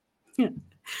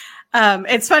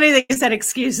It's funny that you said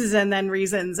excuses and then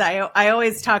reasons. I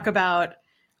always talk about,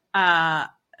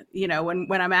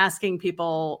 when I'm asking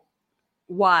people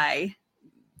why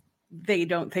they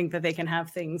don't think that they can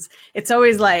have things, it's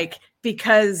always like,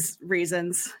 because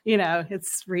reasons,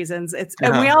 it's reasons.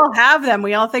 And we all have them.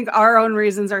 We all think our own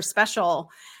reasons are special.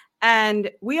 And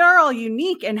we are all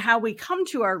unique in how we come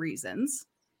to our reasons.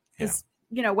 Is,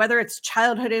 whether it's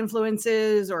childhood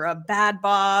influences or a bad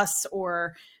boss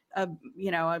or a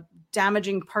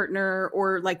damaging partner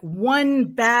or like one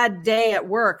bad day at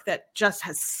work that just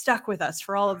has stuck with us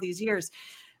for all of these years.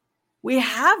 We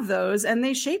have those and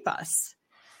they shape us.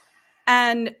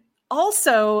 And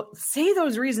also say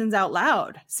those reasons out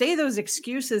loud, say those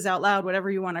excuses out loud,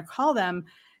 whatever you want to call them,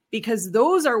 because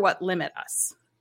those are what limit us.